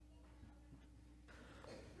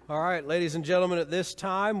All right, ladies and gentlemen, at this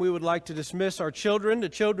time, we would like to dismiss our children to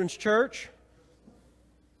Children's Church.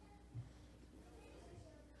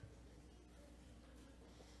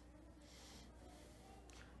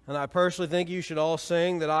 And I personally think you should all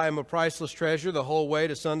sing that I am a priceless treasure the whole way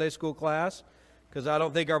to Sunday school class, because I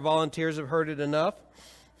don't think our volunteers have heard it enough.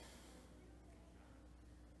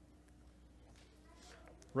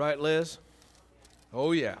 Right, Liz?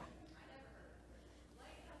 Oh, yeah.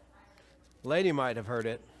 Lady might have heard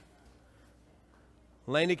it.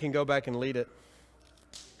 Laney can go back and lead it.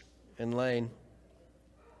 And Lane.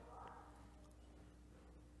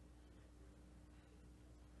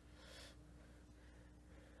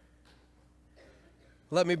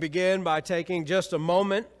 Let me begin by taking just a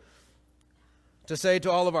moment to say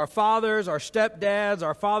to all of our fathers, our stepdads,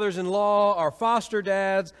 our fathers-in-law, our foster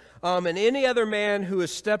dads, and any other man who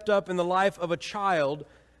has stepped up in the life of a child,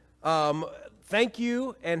 thank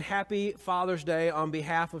you and happy Father's Day on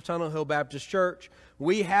behalf of Tunnel Hill Baptist Church.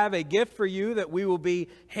 We have a gift for you that we will be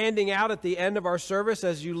handing out at the end of our service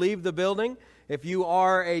as you leave the building. If you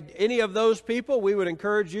are any of those people, we would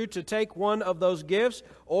encourage you to take one of those gifts,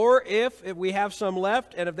 or if we have some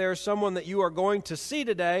left, and if there is someone that you are going to see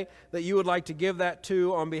today that you would like to give that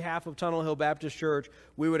to on behalf of Tunnel Hill Baptist Church,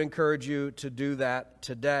 we would encourage you to do that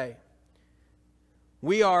today.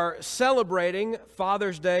 We are celebrating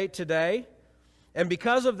Father's Day today. And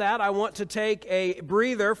because of that, I want to take a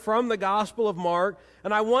breather from the Gospel of Mark,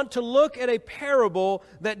 and I want to look at a parable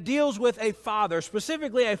that deals with a father,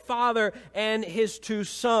 specifically a father and his two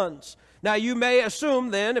sons. Now, you may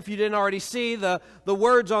assume then, if you didn't already see the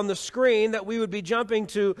words on the screen, that we would be jumping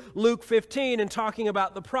to Luke 15 and talking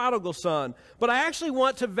about the prodigal son. But I actually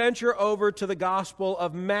want to venture over to the Gospel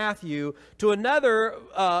of Matthew, to another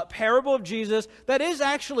parable of Jesus that is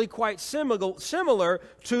actually quite similar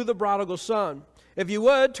to the prodigal son. If you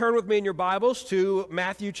would, turn with me in your Bibles to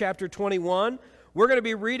Matthew chapter 21. We're going to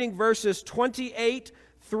be reading verses 28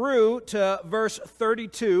 through to verse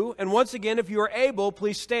 32. And once again, if you are able,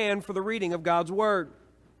 please stand for the reading of God's Word.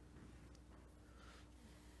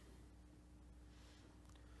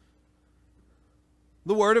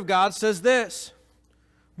 The Word of God says this,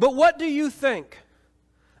 "But what do you think?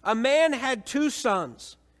 A man had 2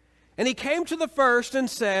 sons, and he came to the first and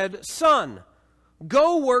said, 'Son,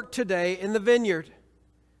 go work today in the vineyard.'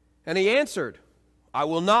 And he answered, 'I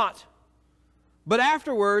will not.' But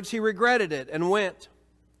afterwards he regretted it and went.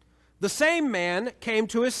 The same man came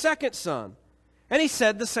to his second son, and he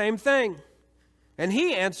said the same thing. And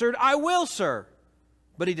he answered, 'I will, sir.'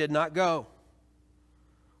 But he did not go.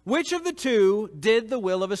 Which of the 2 did the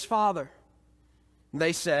will of his father?"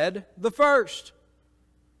 They said, "The first."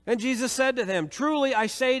 And Jesus said to them, "Truly I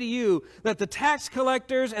say to you that the tax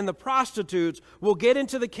collectors and the prostitutes will get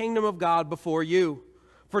into the kingdom of God before you.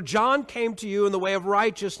 For John came to you in the way of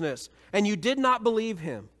righteousness, and you did not believe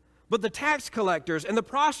him. But the tax collectors and the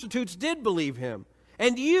prostitutes did believe him.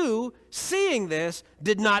 And you, seeing this,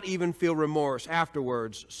 did not even feel remorse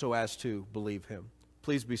afterwards so as to believe him."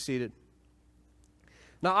 Please be seated.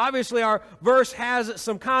 Now, obviously, our verse has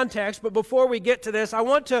some context, but before we get to this, I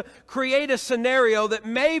want to create a scenario that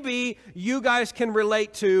maybe you guys can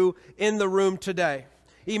relate to in the room today.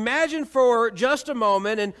 Imagine for just a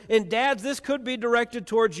moment, and dads, this could be directed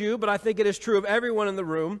towards you, but I think it is true of everyone in the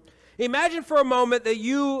room. Imagine for a moment that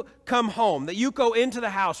you come home, that you go into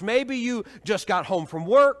the house. Maybe you just got home from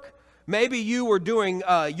work. Maybe you were doing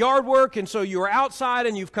yard work, and so you were outside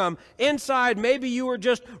and you've come inside. Maybe you were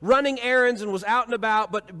just running errands and was out and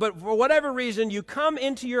about, but for whatever reason, you come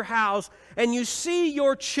into your house and you see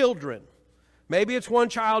your children. Maybe it's one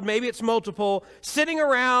child, maybe it's multiple, sitting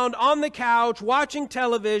around on the couch, watching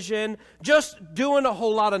television, just doing a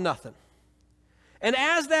whole lot of nothing. And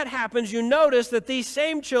as that happens, you notice that these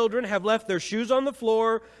same children have left their shoes on the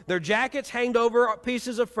floor, their jackets hanged over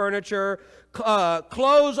pieces of furniture,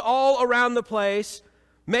 clothes all around the place.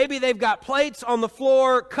 Maybe they've got plates on the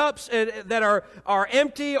floor, cups that are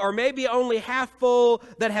empty or maybe only half full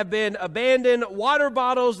that have been abandoned, water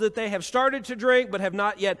bottles that they have started to drink but have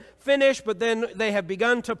not yet finished, but then they have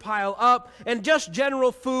begun to pile up, and just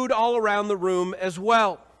general food all around the room as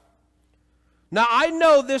well. Now, I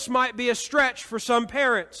know this might be a stretch for some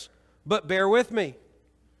parents, but bear with me.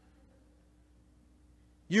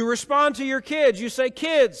 You respond to your kids. You say,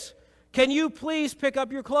 "Kids, can you please pick up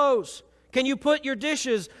your clothes? Can you put your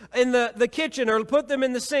dishes in the kitchen or put them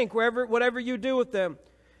in the sink, whatever you do with them?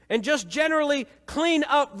 And just generally clean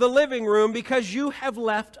up the living room because you have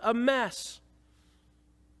left a mess."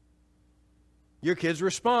 Your kids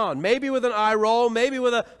respond, maybe with an eye roll, maybe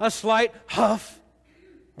with a slight huff,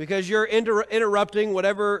 because you're interrupting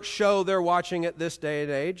whatever show they're watching at this day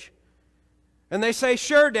and age. And they say,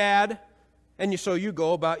 sure, Dad. And so you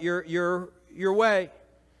go about your way.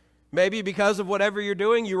 Maybe because of whatever you're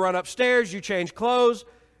doing, you run upstairs, you change clothes,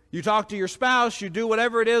 you talk to your spouse, you do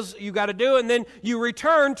whatever it is you got to do, and then you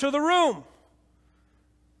return to the room.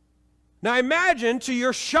 Now imagine, to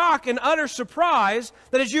your shock and utter surprise,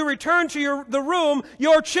 that as you return to the room,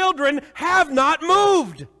 your children have not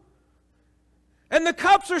moved. And the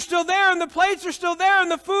cups are still there, and the plates are still there,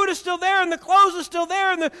 and the food is still there, and the clothes are still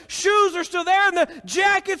there, and the shoes are still there, and the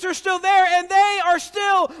jackets are still there, and they are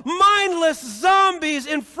still mindless zombies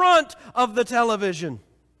in front of the television.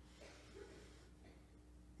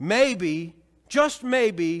 Maybe, just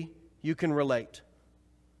maybe, you can relate.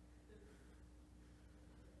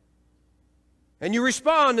 And you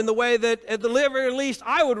respond in the way that, at the very least,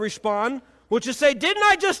 I would respond, which is say, didn't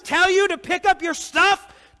I just tell you to pick up your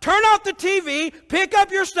stuff? Turn off the TV, pick up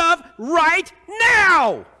your stuff right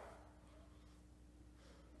now.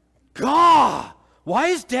 God, why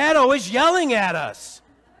is Dad always yelling at us?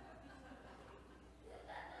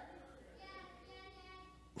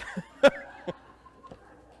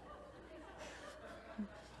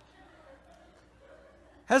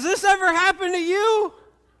 Has this ever happened to you?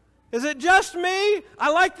 Is it just me? I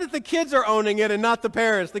like that the kids are owning it and not the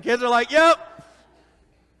parents. The kids are like, yep.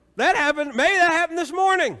 That happened. Maybe that happened this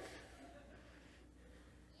morning.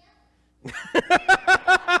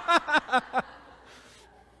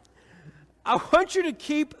 I want you to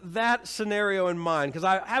keep that scenario in mind, because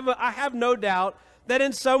I have no doubt that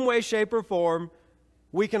in some way, shape, or form,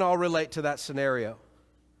 we can all relate to that scenario.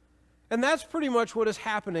 And that's pretty much what is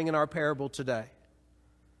happening in our parable today.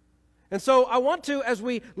 And so I want to, as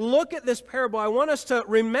we look at this parable, I want us to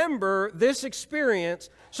remember this experience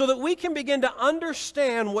so that we can begin to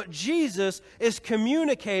understand what Jesus is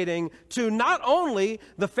communicating to not only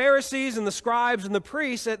the Pharisees and the scribes and the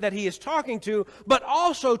priests that he is talking to, but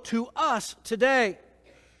also to us today.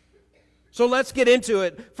 So let's get into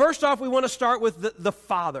it. First off, we want to start with the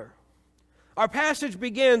Father. Our passage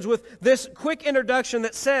begins with this quick introduction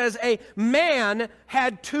that says, a man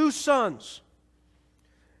had 2 sons.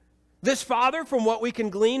 This father, from what we can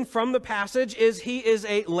glean from the passage, he is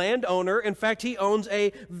a landowner. In fact, he owns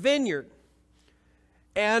a vineyard.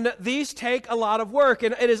 And these take a lot of work.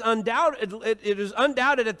 And it is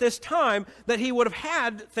undoubted at this time that he would have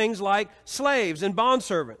had things like slaves and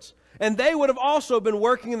bondservants. And they would have also been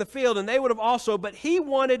working in the field, and they would have also, but he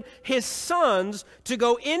wanted his sons to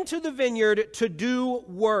go into the vineyard to do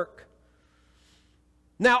work.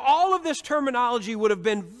 Now, all of this terminology would have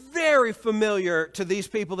been very familiar to these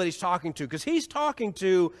people that he's talking to, because he's talking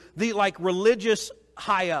to the religious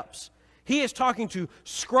high-ups. He is talking to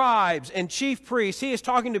scribes and chief priests. He is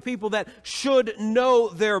talking to people that should know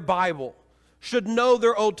their Bible, should know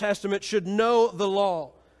their Old Testament, should know the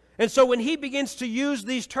law. And so when he begins to use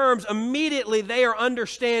these terms, immediately they are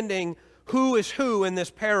understanding who is who in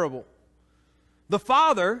this parable. The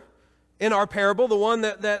father in our parable, the one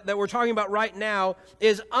that we're talking about right now,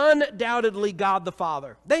 is undoubtedly God the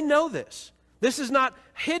Father. They know this. This is not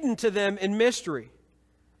hidden to them in mystery.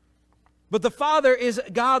 But the Father is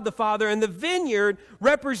God the Father, and the vineyard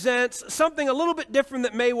represents something a little bit different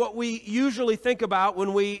than what we usually think about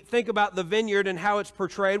when we think about the vineyard and how it's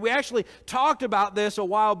portrayed. We actually talked about this a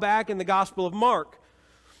while back in the Gospel of Mark.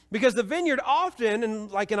 Because the vineyard often,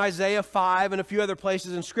 like in Isaiah 5 and a few other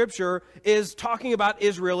places in Scripture, is talking about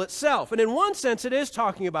Israel itself. And in one sense, it is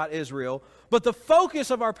talking about Israel. But the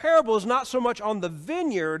focus of our parable is not so much on the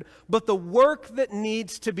vineyard, but the work that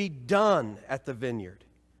needs to be done at the vineyard.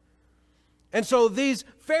 And so these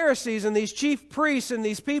Pharisees and these chief priests and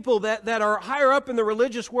these people that are higher up in the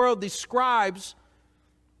religious world, these scribes,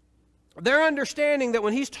 they're understanding that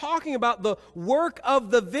when he's talking about the work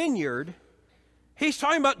of the vineyard, he's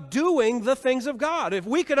talking about doing the things of God. If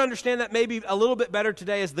we could understand that maybe a little bit better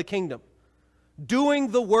today as the kingdom.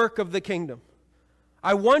 Doing the work of the kingdom.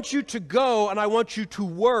 I want you to go and I want you to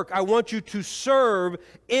work. I want you to serve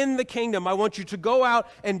in the kingdom. I want you to go out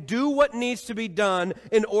and do what needs to be done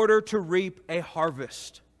in order to reap a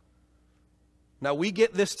harvest. Now we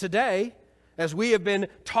get this today as we have been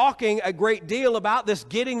talking a great deal about this,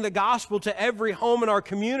 getting the gospel to every home in our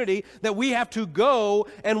community, that we have to go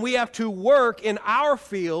and we have to work in our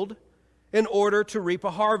field in order to reap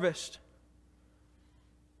a harvest.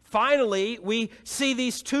 Finally, we see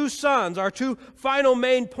these 2 sons, our 2 final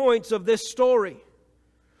main points of this story.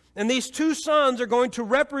 And these 2 sons are going to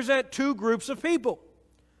represent 2 groups of people.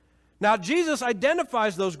 Now, Jesus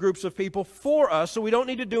identifies those groups of people for us, so we don't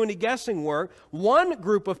need to do any guessing work. One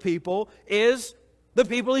group of people is the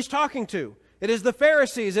people he's talking to. It is the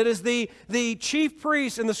Pharisees. It is the chief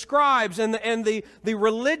priests and the scribes and the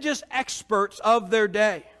religious experts of their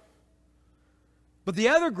day. But the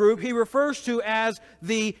other group he refers to as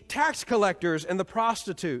the tax collectors and the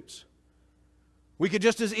prostitutes. We could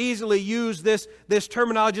just as easily use this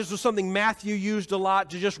terminology. This was something Matthew used a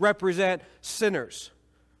lot to just represent sinners.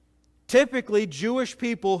 Typically, Jewish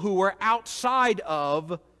people who were outside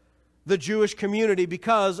of the Jewish community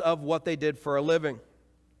because of what they did for a living.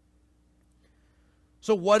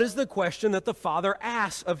 So what is the question that the father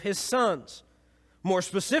asks of his sons? More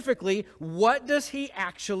specifically, what does he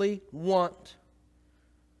actually want?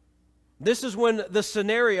 This is when the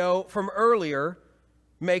scenario from earlier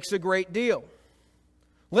makes a great deal.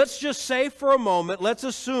 Let's just say for a moment, let's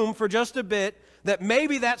assume for just a bit that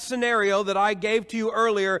maybe that scenario that I gave to you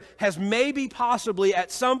earlier has maybe possibly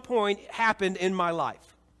at some point happened in my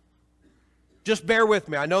life. Just bear with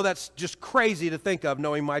me. I know that's just crazy to think of,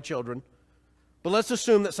 knowing my children. But let's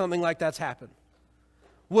assume that something like that's happened.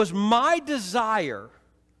 Was my desire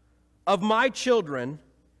of my children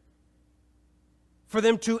for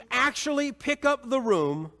them to actually pick up the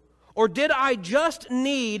room, or did I just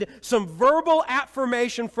need some verbal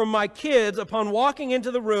affirmation from my kids upon walking into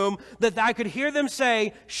the room that I could hear them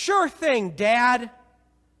say, "Sure thing, Dad"?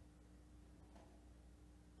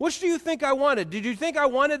 Which do you think I wanted? Did you think I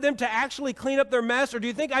wanted them to actually clean up their mess, or do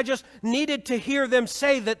you think I just needed to hear them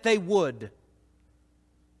say that they would?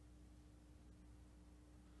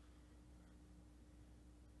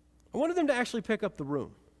 I wanted them to actually pick up the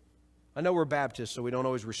room. I know we're Baptists, so we don't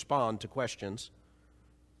always respond to questions.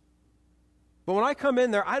 But when I come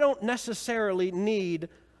in there, I don't necessarily need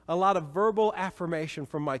a lot of verbal affirmation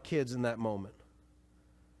from my kids in that moment.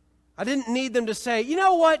 I didn't need them to say, "You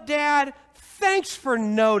know what, Dad? Thanks for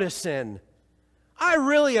noticing. I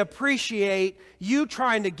really appreciate you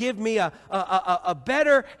trying to give me a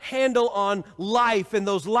better handle on life and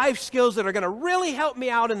those life skills that are going to really help me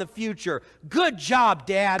out in the future. Good job,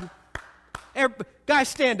 Dad." Guys,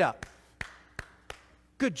 stand up.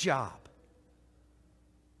 Good job.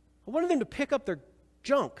 I wanted them to pick up their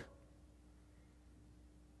junk.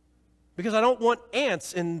 Because I don't want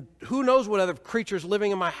ants and who knows what other creatures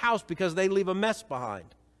living in my house because they leave a mess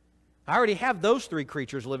behind. I already have those 3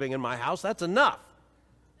 creatures living in my house. That's enough.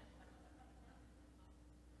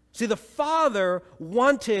 See, the father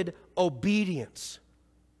wanted obedience,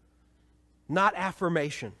 not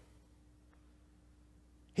affirmation.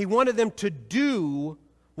 He wanted them to do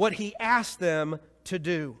what he asked them to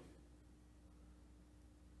do.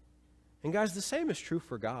 And guys, the same is true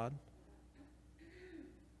for God.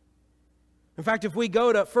 In fact, if we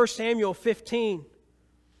go to 1 Samuel 15,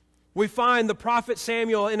 we find the prophet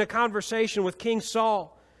Samuel in a conversation with King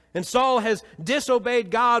Saul. And Saul has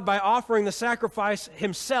disobeyed God by offering the sacrifice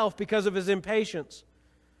himself because of his impatience.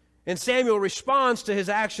 And Samuel responds to his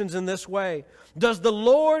actions in this way. Does the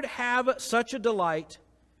Lord have such a delight,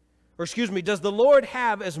 does the Lord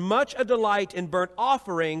have as much a delight in burnt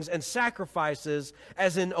offerings and sacrifices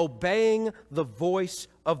as in obeying the voice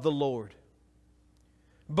of the Lord?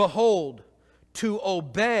 Behold, to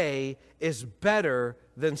obey is better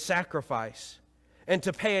than sacrifice, and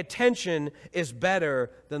to pay attention is better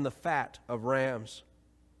than the fat of rams.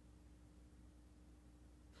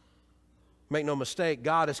 Make no mistake,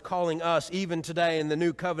 God is calling us, even today in the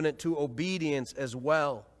new covenant, to obedience as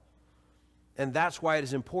well. And that's why it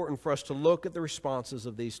is important for us to look at the responses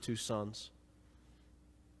of these 2 sons.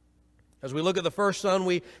 As we look at the first son,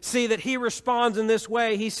 we see that he responds in this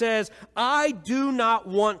way. He says, "I do not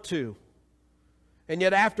want to." And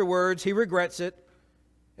yet afterwards, he regrets it,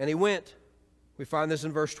 and he went. We find this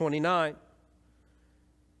in verse 29.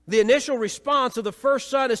 The initial response of the first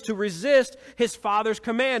son is to resist his father's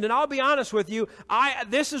command. And I'll be honest with you,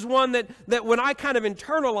 this is one that when I kind of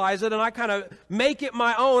internalize it and I kind of make it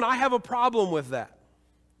my own, I have a problem with that.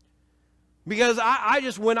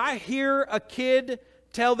 Because when I hear a kid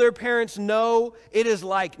tell their parents no, it is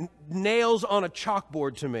like nails on a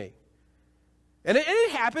chalkboard to me. And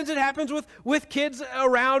it happens with kids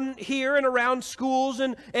around here and around schools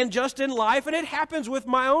and just in life, and it happens with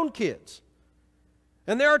my own kids.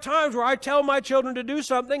 And there are times where I tell my children to do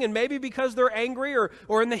something, and maybe because they're angry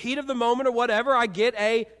or in the heat of the moment or whatever, I get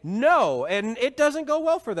a no, and it doesn't go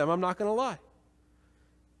well for them, I'm not going to lie.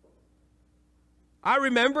 I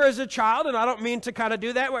remember as a child, and I don't mean to kind of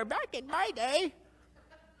do that, where back in my day,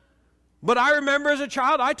 but I remember as a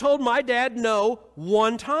child, I told my dad no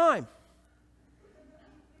one time.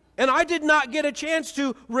 And I did not get a chance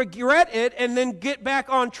to regret it and then get back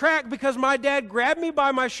on track because my dad grabbed me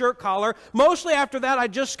by my shirt collar. Mostly after that, I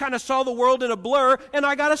just kind of saw the world in a blur and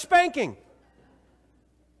I got a spanking.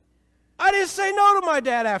 I didn't say no to my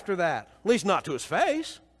dad after that, at least not to his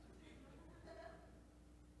face.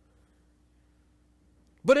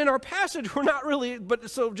 But in our passage, we're not really,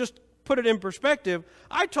 so just put it in perspective,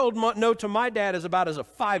 I told no to my dad as about as a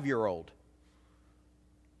 5-year-old.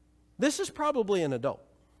 This is probably an adult.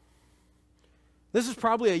 This is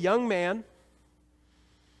probably a young man,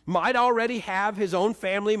 might already have his own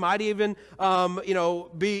family, might even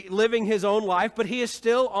be living his own life, but he is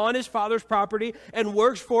still on his father's property and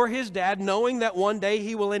works for his dad, knowing that one day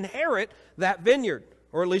he will inherit that vineyard,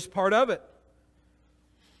 or at least part of it.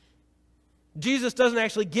 Jesus doesn't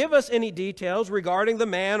actually give us any details regarding the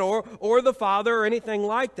man or the father or anything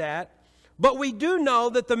like that. But we do know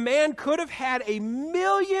that the man could have had a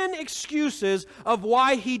million excuses of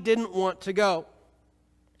why he didn't want to go.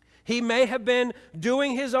 He may have been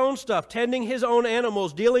doing his own stuff, tending his own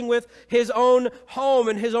animals, dealing with his own home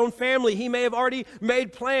and his own family. He may have already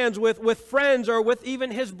made plans with friends or with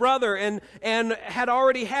even his brother and had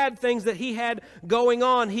already had things that he had going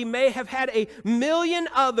on. He may have had a million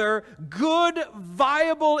other good,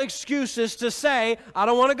 viable excuses to say, I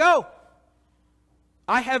don't want to go.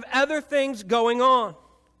 I have other things going on.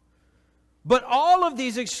 But all of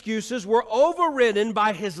these excuses were overridden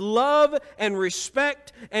by his love and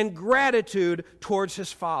respect and gratitude towards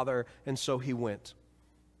his father, and so he went.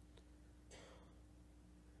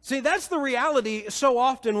 See, that's the reality so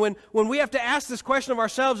often when we have to ask this question of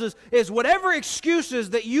ourselves is whatever excuses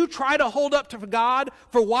that you try to hold up to God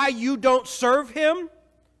for why you don't serve Him,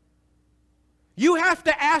 you have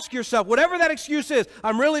to ask yourself, whatever that excuse is,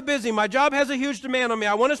 I'm really busy, my job has a huge demand on me,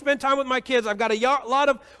 I want to spend time with my kids, I've got a lot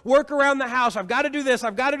of work around the house, I've got to do this,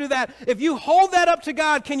 I've got to do that. If you hold that up to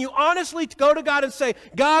God, can you honestly go to God and say,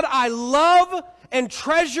 God, I love and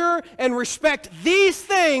treasure and respect these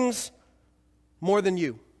things more than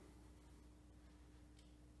you?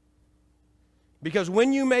 Because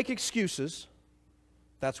when you make excuses,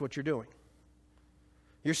 that's what you're doing.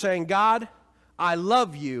 You're saying, God, I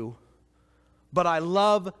love you, but I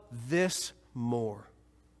love this more.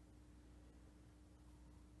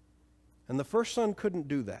 And the first son couldn't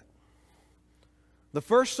do that. The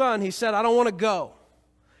first son, he said, I don't want to go.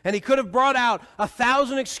 And he could have brought out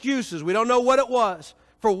 1,000 excuses. We don't know what it was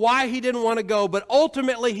for why he didn't want to go. But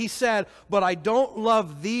ultimately he said, but I don't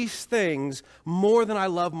love these things more than I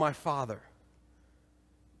love my father.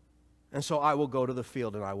 And so I will go to the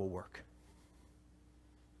field and I will work.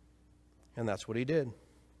 And that's what he did.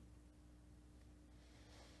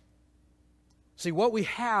 See, what we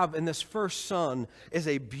have in this first son is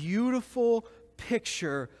a beautiful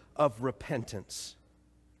picture of repentance.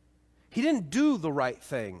 He didn't do the right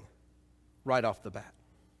thing right off the bat.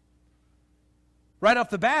 Right off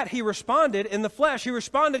the bat, he responded in the flesh. He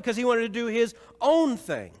responded because he wanted to do his own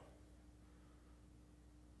thing.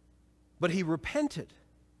 But he repented.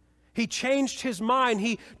 He changed his mind.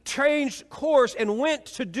 He changed course and went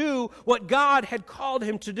to do what God had called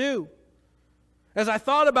him to do. As I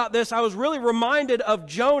thought about this, I was really reminded of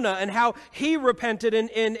Jonah and how he repented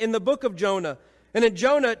in the book of Jonah. And in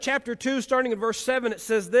Jonah chapter 2, starting in verse 7, it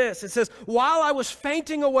says this. It says, while I was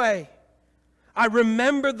fainting away, I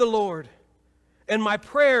remembered the Lord, and my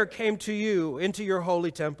prayer came to you into your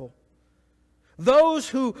holy temple. Those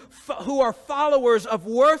who are followers of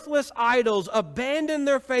worthless idols abandon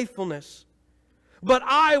their faithfulness, but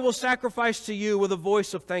I will sacrifice to you with a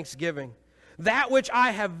voice of thanksgiving. That which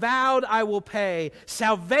I have vowed I will pay.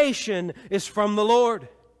 Salvation is from the Lord.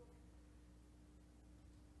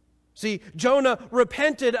 See, Jonah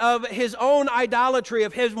repented of his own idolatry,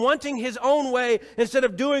 of his wanting his own way instead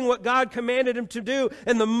of doing what God commanded him to do.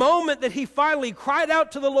 And the moment that he finally cried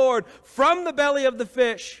out to the Lord from the belly of the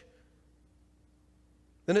fish,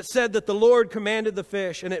 then it said that the Lord commanded the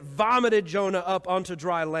fish and it vomited Jonah up onto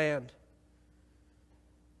dry land.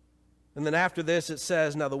 And then after this it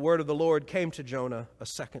says, now the word of the Lord came to Jonah a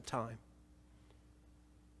second time.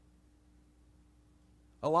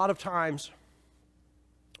 A lot of times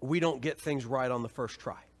we don't get things right on the first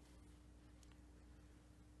try.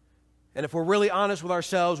 And if we're really honest with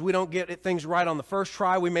ourselves, we don't get things right on the first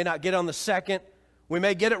try. We may not get on the second. We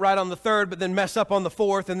may get it right on the third, but then mess up on the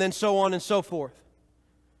fourth, and then so on and so forth.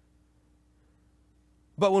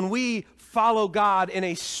 But when we follow God in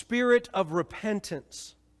a spirit of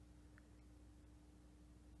repentance,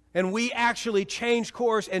 and we actually change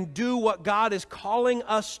course and do what God is calling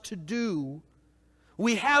us to do,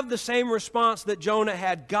 we have the same response that Jonah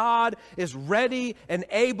had. God is ready and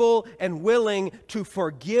able and willing to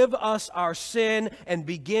forgive us our sin and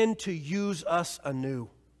begin to use us anew.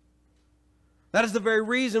 That is the very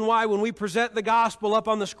reason why when we present the gospel up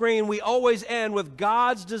on the screen, we always end with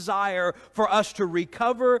God's desire for us to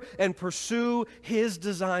recover and pursue His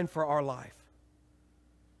design for our life.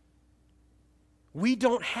 We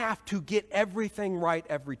don't have to get everything right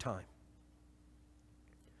every time.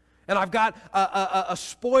 And I've got a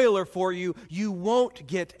spoiler for you. You won't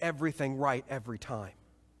get everything right every time.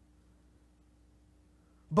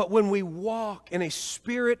 But when we walk in a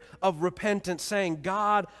spirit of repentance, saying,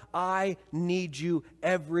 God, I need you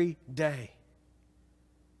every day,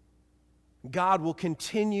 God will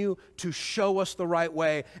continue to show us the right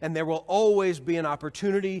way, and there will always be an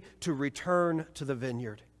opportunity to return to the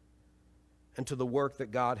vineyard and to the work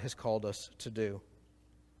that God has called us to do.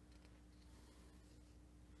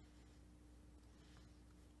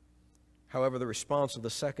 However, the response of the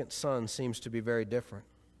second son seems to be very different.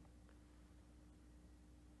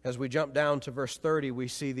 As we jump down to verse 30, we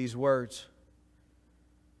see these words.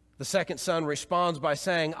 The second son responds by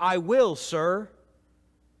saying, I will, sir.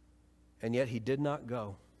 And yet he did not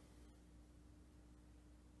go.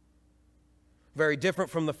 Very different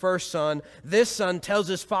from the first son. This son tells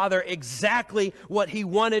his father exactly what he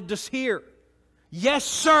wanted to hear. Yes,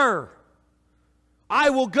 sir.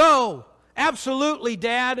 I will go. Absolutely,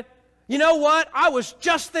 Dad. You know what? I was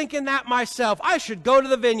just thinking that myself. I should go to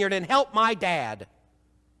the vineyard and help my dad.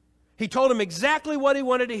 He told him exactly what he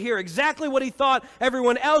wanted to hear, exactly what he thought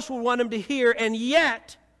everyone else would want him to hear, and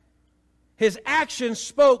yet his actions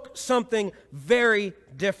spoke something very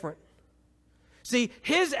different. See,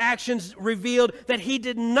 his actions revealed that he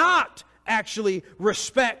did not actually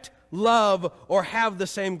respect, love, or have the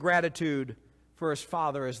same gratitude for his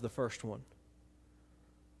father as the first one.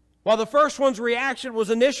 While the first one's reaction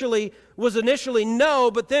was initially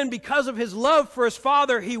no, but then because of his love for his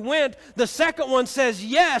father, he went. The second one says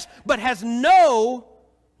yes, but has no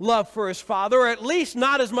love for his father, or at least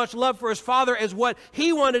not as much love for his father as what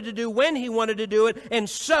he wanted to do when he wanted to do it, and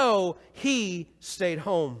so he stayed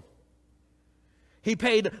home. He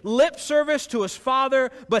paid lip service to his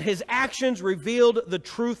father, but his actions revealed the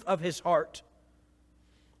truth of his heart.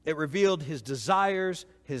 It revealed his desires,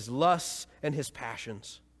 his lusts, and his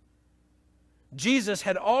passions. Jesus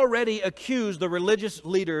had already accused the religious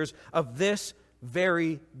leaders of this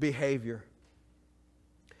very behavior.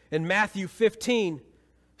 In Matthew 15,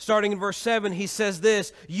 starting in verse 7, he says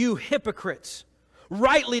this, you hypocrites,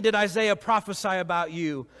 rightly did Isaiah prophesy about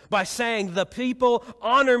you by saying, the people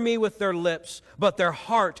honor me with their lips, but their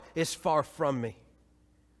heart is far from me.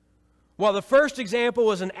 While the first example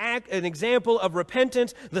was an example of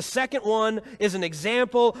repentance, the second one is an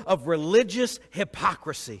example of religious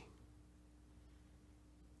hypocrisy.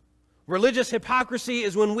 Religious hypocrisy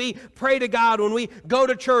is when we pray to God, when we go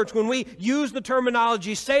to church, when we use the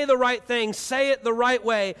terminology, say the right thing, say it the right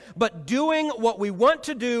way, but doing what we want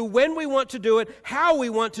to do, when we want to do it, how we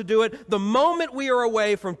want to do it, the moment we are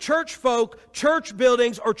away from church folk, church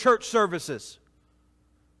buildings, or church services.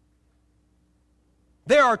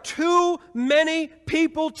 There are too many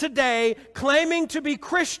people today claiming to be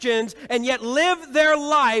Christians and yet live their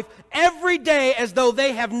life every day as though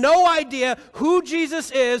they have no idea who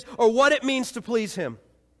Jesus is or what it means to please Him.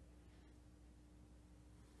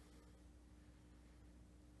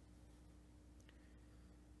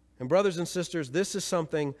 And brothers and sisters, this is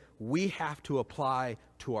something we have to apply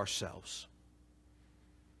to ourselves.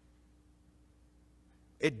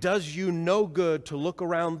 It does you no good to look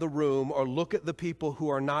around the room or look at the people who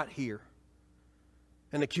are not here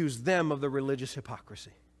and accuse them of the religious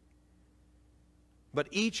hypocrisy. But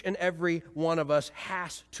each and every one of us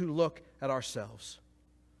has to look at ourselves.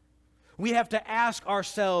 We have to ask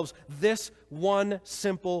ourselves this one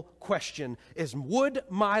simple question: would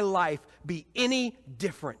my life be any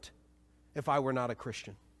different if I were not a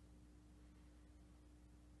Christian?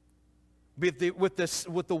 With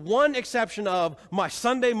the one exception of my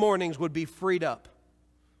Sunday mornings would be freed up.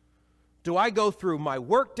 Do I go through my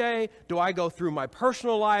work day? Do I go through my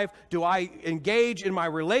personal life? Do I engage in my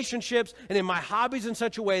relationships and in my hobbies in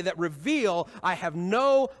such a way that reveal I have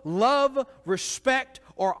no love, respect,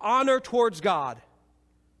 or honor towards God?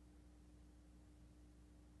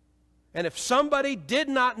 And if somebody did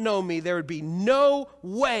not know me, there would be no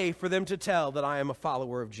way for them to tell that I am a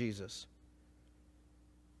follower of Jesus.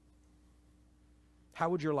 How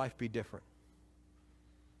would your life be different?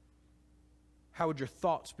 How would your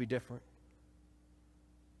thoughts be different?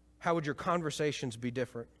 How would your conversations be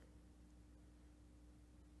different?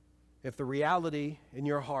 If the reality in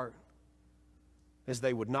your heart is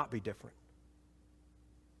they would not be different,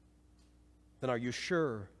 then are you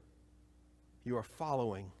sure you are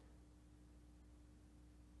following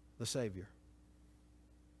the Savior?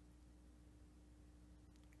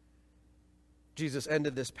 Jesus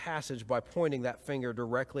ended this passage by pointing that finger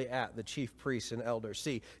directly at the chief priests and elders.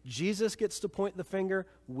 See, Jesus gets to point the finger,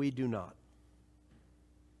 we do not.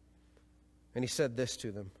 And he said this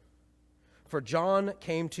to them: for John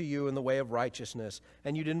came to you in the way of righteousness,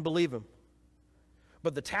 and you didn't believe him.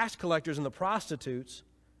 But the tax collectors and the prostitutes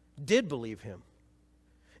did believe him.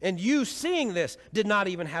 And you, seeing this, did not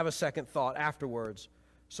even have a second thought afterwards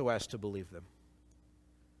so as to believe them.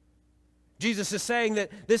 Jesus is saying that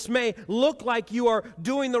this may look like you are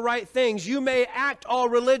doing the right things. You may act all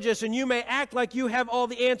religious and you may act like you have all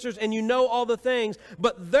the answers and you know all the things,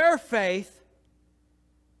 but their faith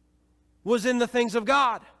was in the things of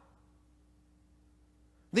God.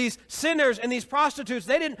 These sinners and these prostitutes,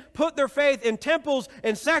 they didn't put their faith in temples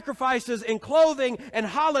and sacrifices and clothing and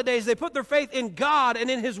holidays. They put their faith in God and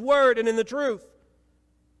in His Word and in the truth.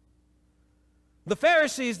 The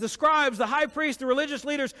Pharisees, the scribes, the high priests, the religious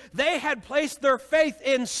leaders, they had placed their faith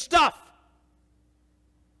in stuff.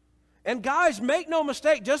 And guys, make no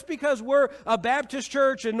mistake, just because we're a Baptist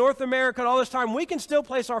church in North America and all this time, we can still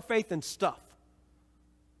place our faith in stuff.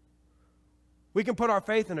 We can put our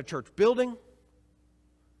faith in a church building.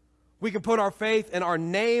 We can put our faith and our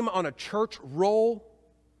name on a church roll.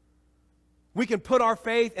 We can put our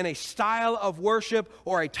faith in a style of worship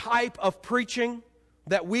or a type of preaching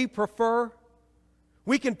that we prefer.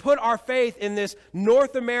 We can put our faith in this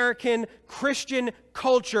North American Christian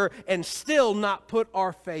culture and still not put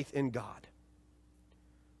our faith in God.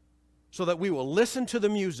 So that we will listen to the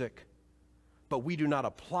music, but we do not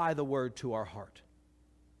apply the word to our heart.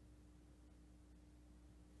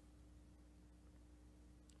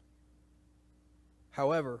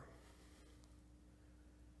 However,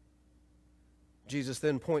 Jesus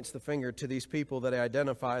then points the finger to these people that he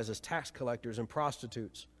identifies as tax collectors and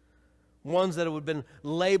prostitutes, ones that have been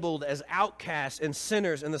labeled as outcasts and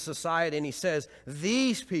sinners in the society, and he says,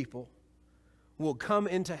 these people will come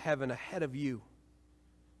into heaven ahead of you,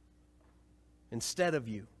 instead of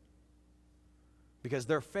you, because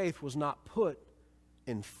their faith was not put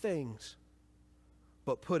in things,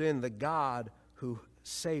 but put in the God who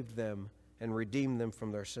saved them and redeem them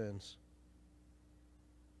from their sins.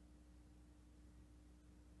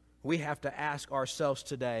 We have to ask ourselves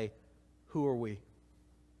today, who are we?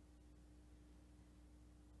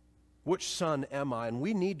 Which son am I? And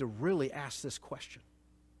we need to really ask this question.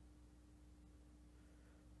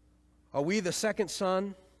 Are we the second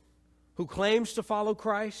son who claims to follow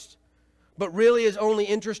Christ, but really is only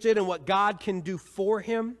interested in what God can do for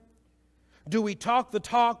him? Do we talk the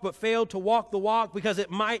talk but fail to walk the walk because it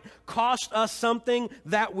might cost us something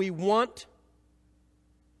that we want?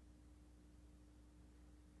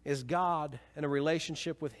 Is God and a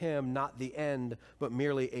relationship with Him not the end, but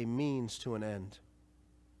merely a means to an end?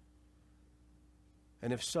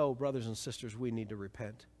 And if so, brothers and sisters, we need to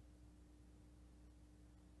repent.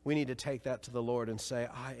 We need to take that to the Lord and say,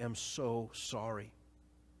 I am so sorry.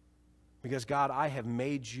 Because God, I have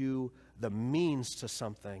made you the means to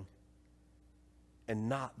something and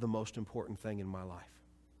not the most important thing in my life.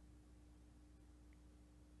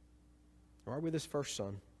 Or are we this first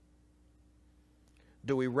son?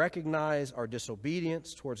 Do we recognize our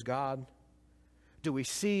disobedience towards God? Do we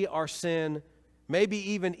see our sin,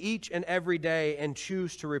 maybe even each and every day, and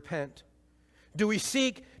choose to repent? Do we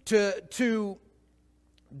seek to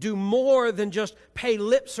do more than just pay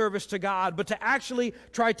lip service to God, but to actually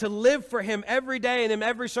try to live for Him every day and in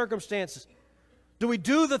every circumstance? Do we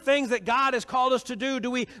do the things that God has called us to do?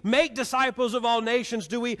 Do we make disciples of all nations?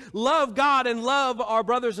 Do we love God and love our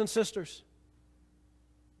brothers and sisters?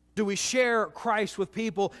 Do we share Christ with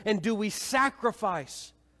people? And do we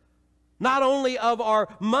sacrifice not only of our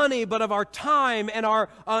money, but of our time and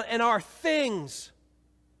our things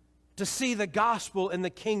to see the gospel and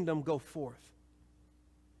the kingdom go forth?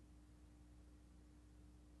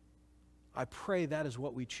 I pray that is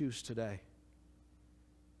what we choose today.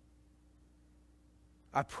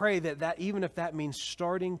 I pray that even if that means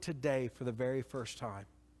starting today for the very first time,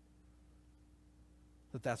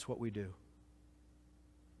 that's what we do.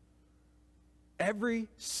 Every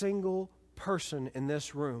single person in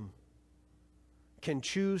this room can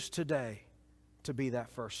choose today to be that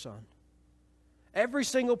first son. Every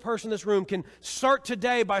single person in this room can start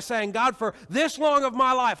today by saying, God, for this long of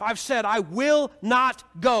my life, I've said I will not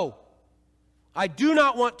go. I do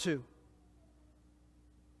not want to.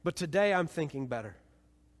 But today I'm thinking better.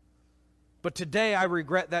 But today I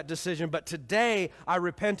regret that decision. But today I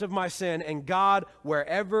repent of my sin. And God,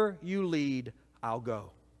 wherever you lead, I'll go.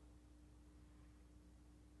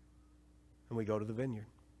 And we go to the vineyard.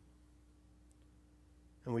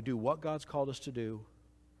 And we do what God's called us to do,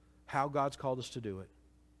 how God's called us to do it.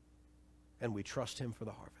 And we trust Him for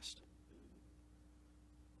the harvest.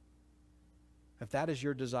 If that is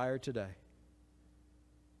your desire today,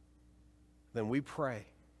 then we pray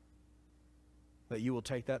that you will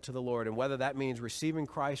take that to the Lord. And whether that means receiving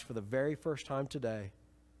Christ for the very first time today,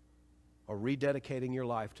 or rededicating your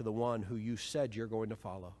life to the one who you said you're going to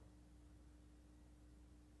follow.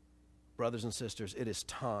 Brothers and sisters, it is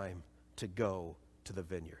time to go to the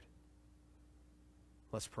vineyard.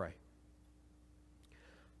 Let's pray.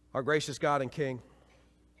 Our gracious God and King,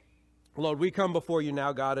 Lord, we come before you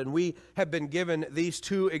now, God, and we have been given these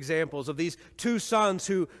two examples of these two sons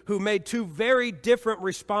who made two very different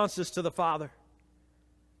responses to the Father.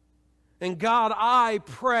 And God, I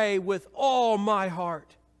pray with all my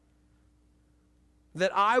heart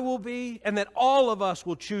that I will be and that all of us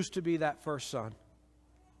will choose to be that first son.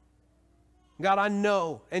 God, I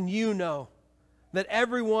know and you know that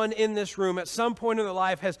everyone in this room at some point in their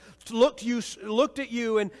life has looked at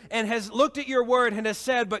you and has looked at your word and has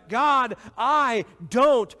said, but God, I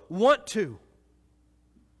don't want to.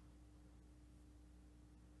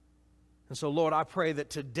 And so, Lord, I pray that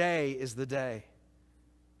today is the day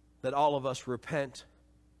that all of us repent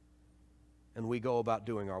and we go about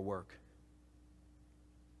doing our work.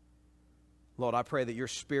 Lord, I pray that your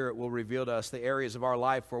Spirit will reveal to us the areas of our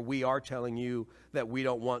life where we are telling you that we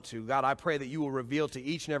don't want to. God, I pray that you will reveal to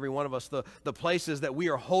each and every one of us the places that we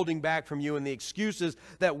are holding back from you and the excuses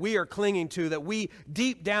that we are clinging to, that we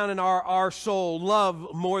deep down in our soul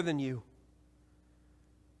love more than you.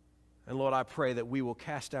 And Lord, I pray that we will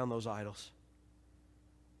cast down those idols,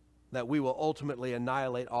 that we will ultimately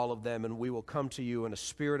annihilate all of them, and we will come to you in a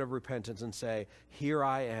spirit of repentance and say, here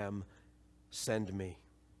I am, send me.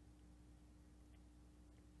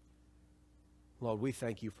 Lord, we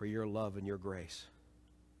thank you for your love and your grace.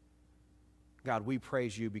 God, we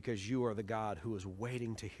praise you because you are the God who is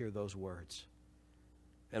waiting to hear those words.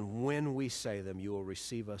 And when we say them, you will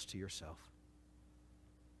receive us to yourself.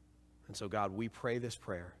 And so, God, we pray this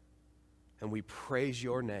prayer and we praise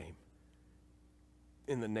your name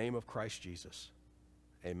in the name of Christ Jesus.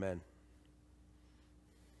 Amen.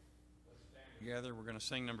 Together, we're going to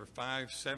sing number 570.